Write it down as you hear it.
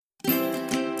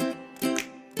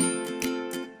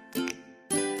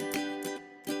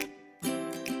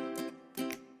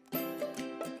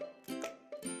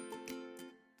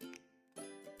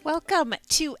Welcome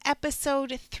to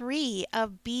episode 3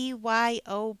 of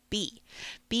BYOB,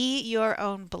 Be Your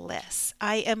Own Bliss.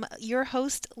 I am your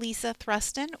host, Lisa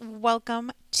Thruston.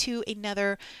 Welcome to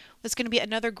what's going to be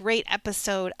another great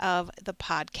episode of the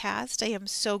podcast. I am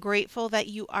so grateful that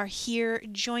you are here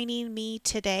joining me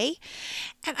today.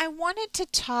 And I wanted to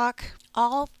talk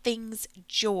all things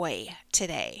joy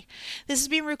today. This is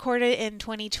being recorded in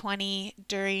 2020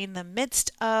 during the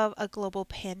midst of a global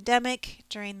pandemic,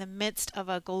 during the midst of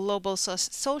a global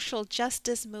social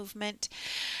justice movement.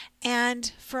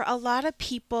 And for a lot of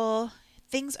people,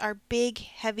 things are big,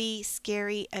 heavy,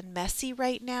 scary, and messy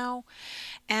right now.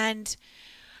 And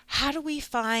how do we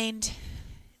find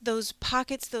those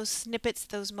pockets, those snippets,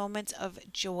 those moments of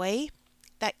joy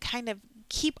that kind of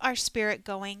keep our spirit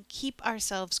going, keep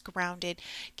ourselves grounded,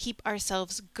 keep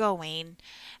ourselves going?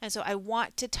 And so I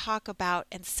want to talk about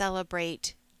and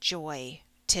celebrate joy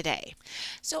today.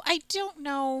 So I don't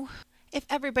know if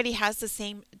everybody has the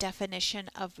same definition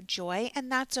of joy,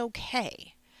 and that's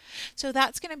okay. So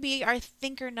that's going to be our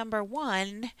thinker number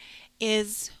one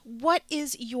is what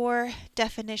is your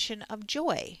definition of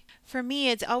joy? For me,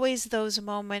 it's always those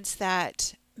moments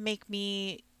that make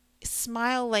me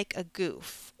smile like a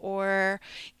goof or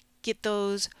get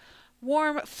those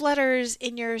warm flutters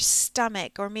in your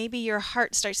stomach, or maybe your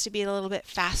heart starts to beat a little bit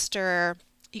faster.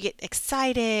 You get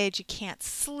excited, you can't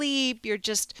sleep, you're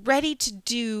just ready to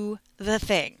do the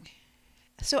thing.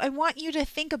 So I want you to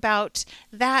think about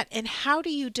that and how do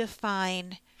you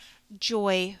define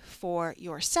joy for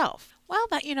yourself? Well,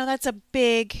 that's a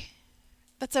big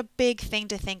thing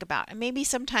to think about. And maybe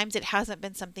sometimes it hasn't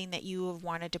been something that you have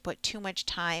wanted to put too much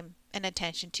time and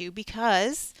attention to,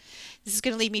 because this is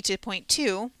going to lead me to point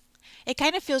 2. It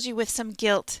kind of fills you with some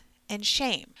guilt and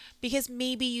shame, because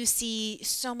maybe you see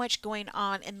so much going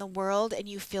on in the world and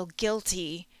you feel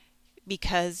guilty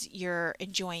because you're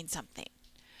enjoying something.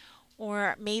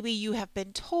 Or maybe you have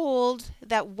been told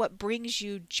that what brings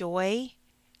you joy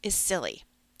is silly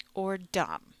or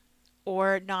dumb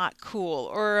or not cool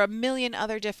or a million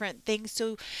other different things.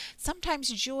 So sometimes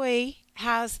joy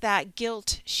has that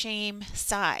guilt, shame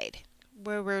side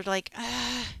where we're like,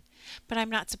 but I'm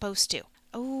not supposed to.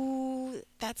 Oh,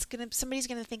 somebody's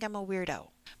gonna think I'm a weirdo.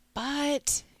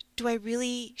 But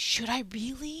should I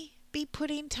really be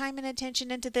putting time and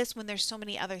attention into this when there's so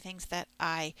many other things that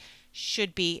I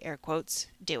should be, air quotes,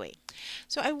 doing?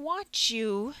 So I want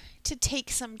you to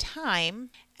take some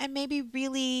time and maybe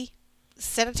really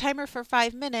set a timer for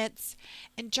 5 minutes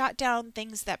and jot down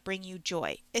things that bring you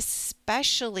joy,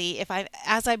 especially if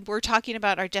we're talking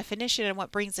about our definition and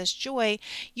what brings us joy,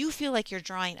 you feel like you're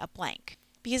drawing a blank.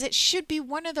 Because it should be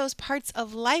one of those parts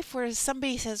of life where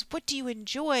somebody says, what do you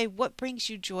enjoy? What brings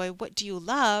you joy? What do you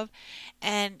love?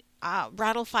 And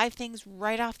rattle 5 things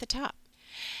right off the top.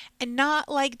 And not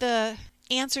like the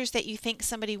answers that you think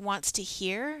somebody wants to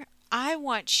hear. I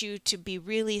want you to be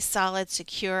really solid,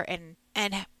 secure, and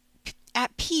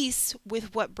at peace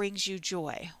with what brings you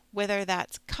joy, whether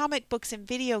that's comic books and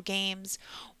video games,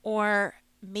 or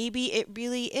maybe it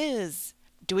really is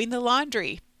doing the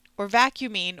laundry or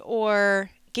vacuuming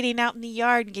or getting out in the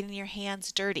yard and getting your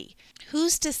hands dirty.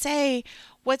 Who's to say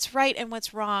what's right and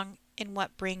what's wrong and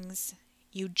what brings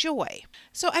you joy?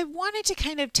 So I wanted to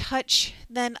kind of touch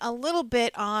then a little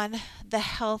bit on the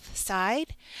health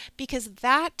side, because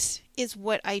that is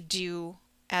what I do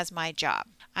as my job.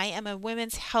 I am a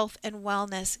women's health and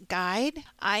wellness guide.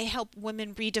 I help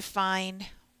women redefine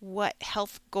what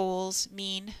health goals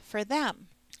mean for them.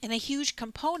 And a huge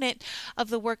component of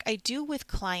the work I do with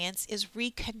clients is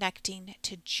reconnecting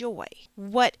to joy.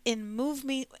 What in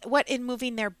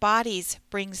moving their bodies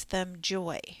brings them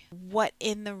joy? What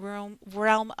in the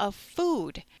realm of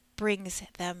food brings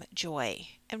them joy?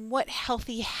 And what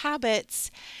healthy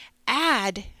habits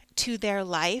add to their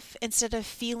life instead of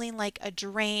feeling like a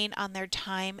drain on their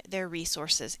time, their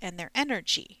resources, and their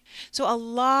energy? So a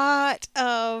lot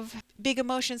of big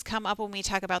emotions come up when we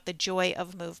talk about the joy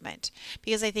of movement,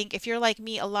 because I think if you're like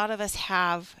me, a lot of us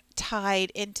have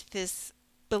tied into this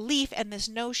belief and this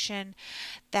notion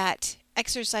that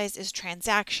exercise is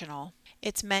transactional.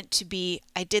 It's meant to be,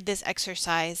 I did this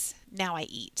exercise, now I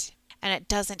eat. And it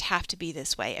doesn't have to be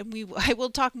this way. And I will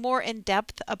talk more in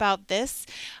depth about this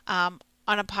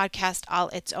on a podcast all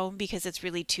its own, because it's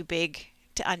really too big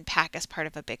to unpack as part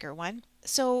of a bigger one.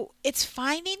 So it's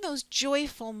finding those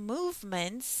joyful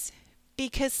movements,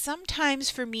 because sometimes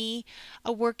for me,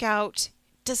 a workout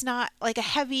does not, like a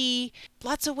heavy,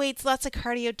 lots of weights, lots of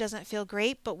cardio doesn't feel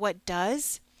great. But what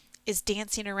does is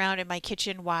dancing around in my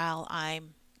kitchen while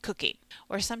I'm cooking.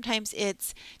 Or sometimes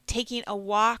it's taking a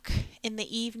walk in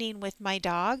the evening with my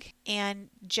dog and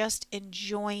just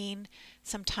enjoying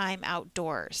some time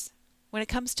outdoors. When it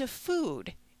comes to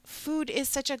food, food is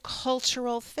such a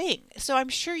cultural thing. So I'm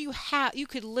sure you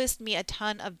could list me a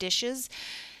ton of dishes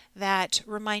that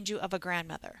remind you of a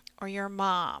grandmother or your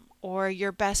mom or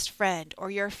your best friend or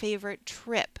your favorite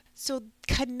trip. So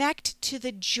connect to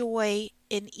the joy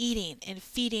in eating and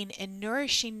feeding and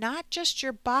nourishing not just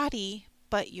your body,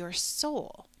 but your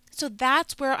soul. So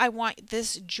that's where I want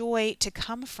this joy to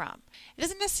come from.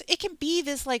 It can be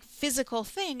this like physical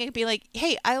thing. It could be like,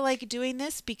 hey, I like doing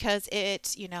this because I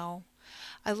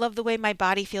love the way my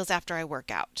body feels after I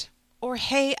work out. Or,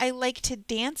 hey, I like to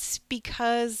dance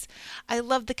because I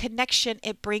love the connection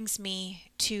it brings me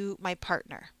to my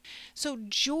partner. So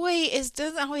joy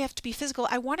doesn't always have to be physical.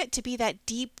 I want it to be that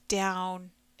deep down,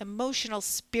 emotional,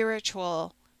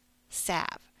 spiritual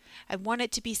salve. I want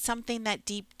it to be something that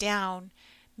deep down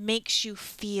makes you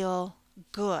feel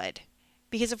good.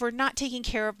 Because if we're not taking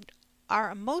care of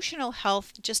our emotional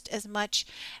health just as much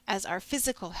as our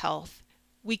physical health,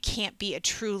 we can't be a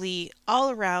truly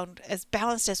all around, as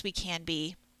balanced as we can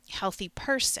be, healthy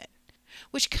person,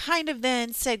 which kind of then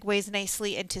segues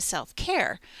nicely into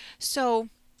self-care. So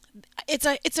it's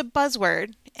a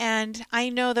buzzword, and I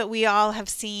know that we all have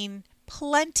seen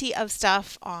plenty of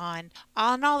stuff on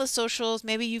all the socials.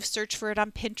 Maybe you've searched for it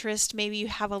on Pinterest. Maybe you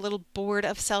have a little board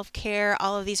of self-care,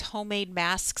 all of these homemade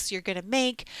masks you're going to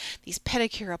make, these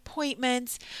pedicure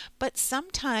appointments. But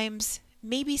sometimes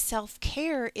maybe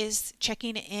self-care is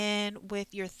checking in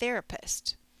with your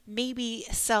therapist. Maybe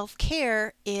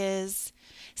self-care is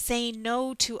saying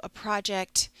no to a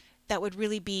project that would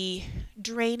really be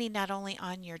draining not only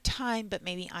on your time, but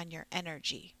maybe on your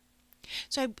energy.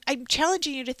 So I'm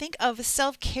challenging you to think of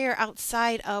self-care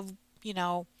outside of,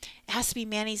 it has to be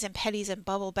manis and petties and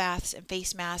bubble baths and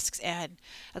face masks and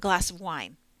a glass of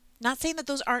wine. Not saying that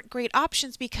those aren't great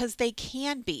options, because they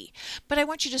can be, but I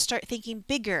want you to start thinking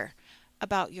bigger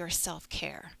about your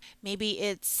self-care. Maybe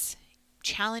it's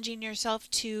challenging yourself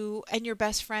and your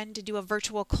best friend to do a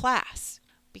virtual class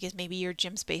because maybe your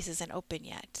gym space isn't open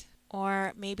yet.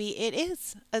 Or maybe it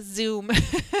is a Zoom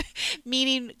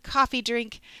meeting, coffee,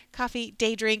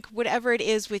 day drink, whatever it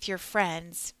is with your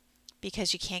friends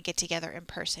because you can't get together in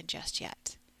person just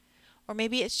yet. Or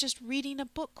maybe it's just reading a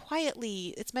book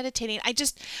quietly. It's meditating.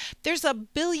 There's a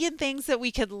billion things that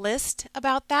we could list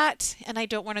about that, and I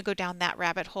don't want to go down that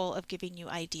rabbit hole of giving you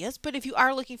ideas. But if you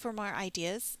are looking for more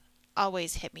ideas,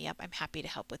 always hit me up. I'm happy to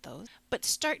help with those. But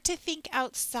start to think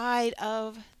outside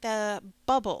of the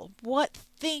bubble. What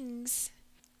things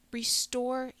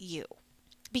restore you?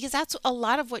 Because that's a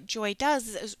lot of what joy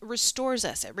does, is restores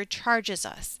us. It recharges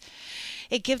us.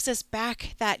 It gives us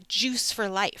back that juice for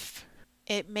life.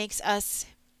 It makes us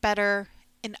better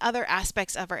in other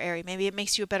aspects of our area. Maybe it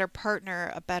makes you a better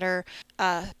partner, a better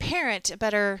parent, a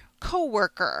better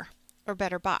coworker, or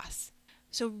better boss.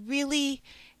 So really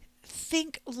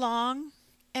think long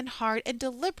and hard and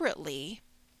deliberately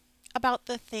about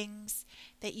the things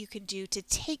that you can do to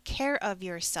take care of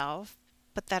yourself,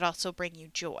 but that also bring you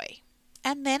joy.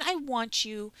 And then I want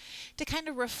you to kind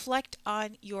of reflect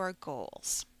on your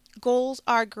goals. Goals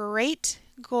are great.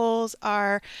 Goals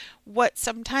are what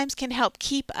sometimes can help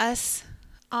keep us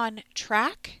on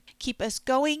track, keep us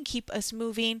going, keep us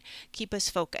moving, keep us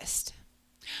focused.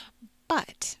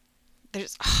 But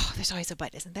there's always a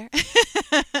but, isn't there?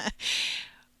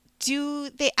 Do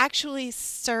they actually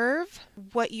serve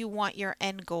what you want your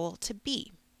end goal to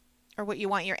be, or what you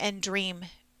want your end dream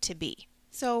to be?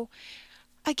 So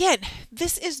again,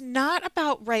 this is not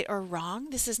about right or wrong.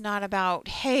 This is not about,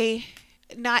 hey,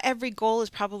 not every goal is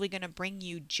probably going to bring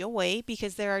you joy,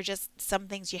 because there are just some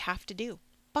things you have to do.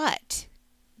 But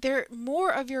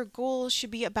more of your goals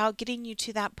should be about getting you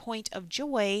to that point of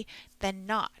joy than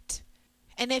not.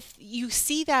 And if you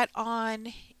see that on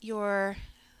your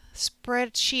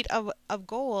spreadsheet of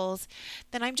goals,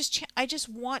 then I just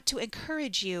want to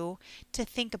encourage you to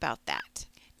think about that.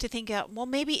 To think out, well,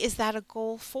 maybe is that a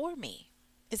goal for me?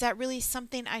 Is that really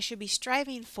something I should be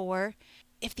striving for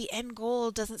if the end goal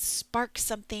doesn't spark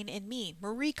something in me?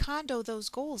 Marie Kondo those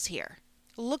goals here.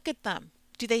 Look at them.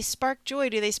 Do they spark joy?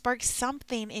 Do they spark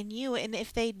something in you? And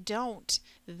if they don't,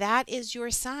 that is your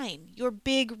sign. Your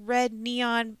big red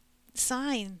neon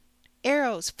sign.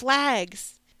 Arrows,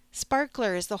 flags,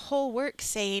 sparklers, the whole works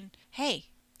saying, hey,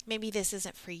 maybe this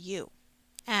isn't for you.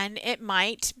 And it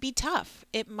might be tough.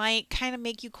 It might kind of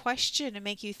make you question and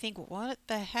make you think, what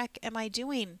the heck am I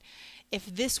doing if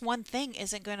this one thing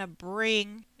isn't going to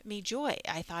bring me joy?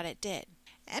 I thought it did.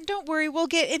 And don't worry, we'll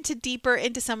get deeper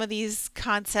into some of these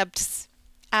concepts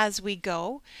as we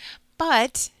go.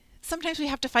 But sometimes we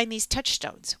have to find these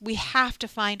touchstones. We have to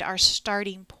find our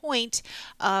starting point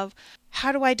of,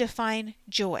 how do I define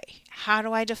joy? How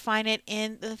do I define it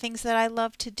in the things that I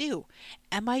love to do?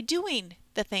 Am I doing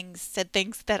the things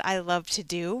that I love to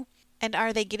do? And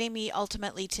are they getting me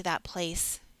ultimately to that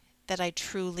place that I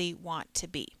truly want to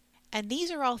be? And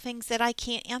these are all things that I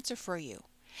can't answer for you.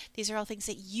 These are all things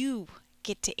that you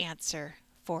get to answer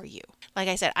for you. Like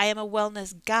I said, I am a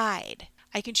wellness guide.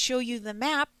 I can show you the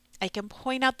map. I can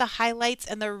point out the highlights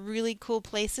and the really cool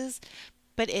places,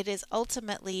 but it is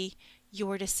ultimately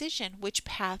your decision which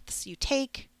paths you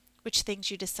take, which things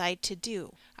you decide to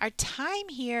do. Our time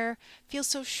here feels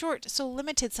so short, so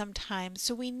limited sometimes,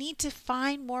 so we need to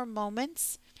find more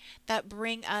moments that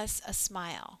bring us a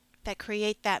smile, that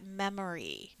create that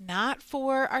memory, not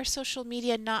for our social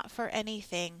media, not for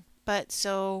anything, but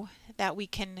so that we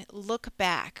can look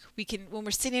back. We can, when we're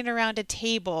sitting around a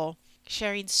table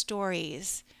sharing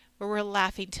stories, where we're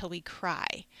laughing till we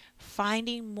cry,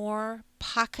 finding more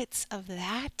pockets of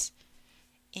that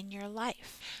in your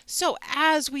life. So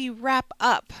as we wrap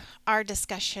up our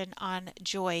discussion on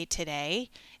joy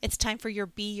today, it's time for your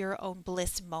Be Your Own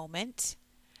Bliss moment,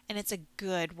 and it's a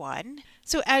good one.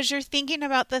 So as you're thinking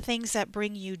about the things that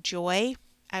bring you joy,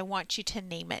 I want you to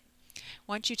name it. I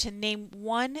want you to name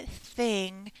one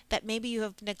thing that maybe you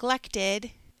have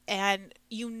neglected and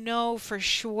you know for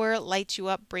sure lights you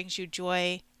up, brings you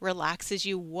joy, relaxes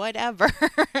you, whatever.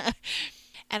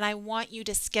 And I want you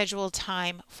to schedule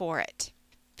time for it.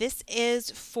 This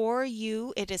is for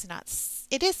you. It is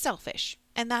selfish,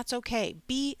 and that's okay.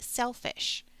 Be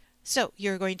selfish. So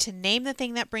you're going to name the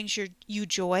thing that brings you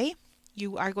joy.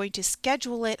 You are going to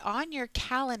schedule it on your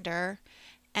calendar,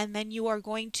 and then you are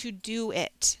going to do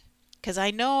it. Because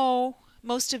I know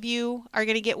most of you are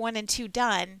going to get 1 and 2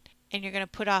 done, and you're going to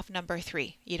put off number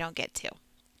 3. You don't get to.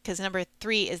 Because number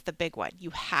 3 is the big one. You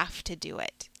have to do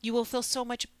it. You will feel so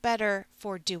much better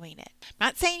for doing it. I'm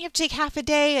not saying you have to take half a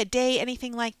day,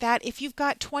 anything like that. If you've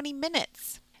got 20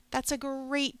 minutes, that's a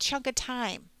great chunk of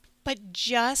time. But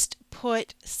just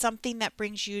put something that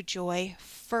brings you joy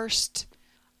first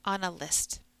on a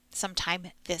list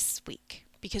sometime this week.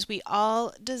 Because we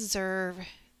all deserve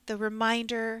the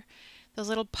reminder, those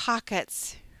little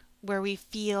pockets where we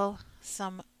feel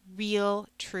some real,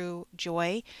 true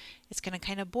joy. It's going to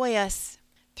kind of buoy us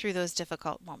through those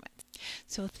difficult moments.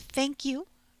 So thank you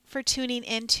for tuning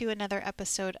in to another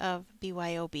episode of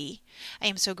BYOB. I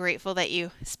am so grateful that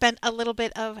you spent a little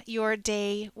bit of your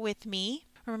day with me.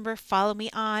 Remember, follow me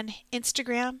on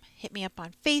Instagram, hit me up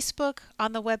on Facebook,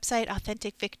 on the website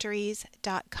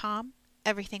authenticvictories.com.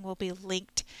 Everything will be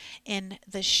linked in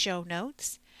the show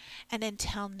notes. And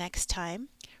until next time,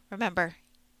 remember,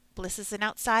 bliss isn't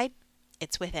outside,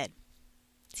 it's within.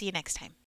 See you next time.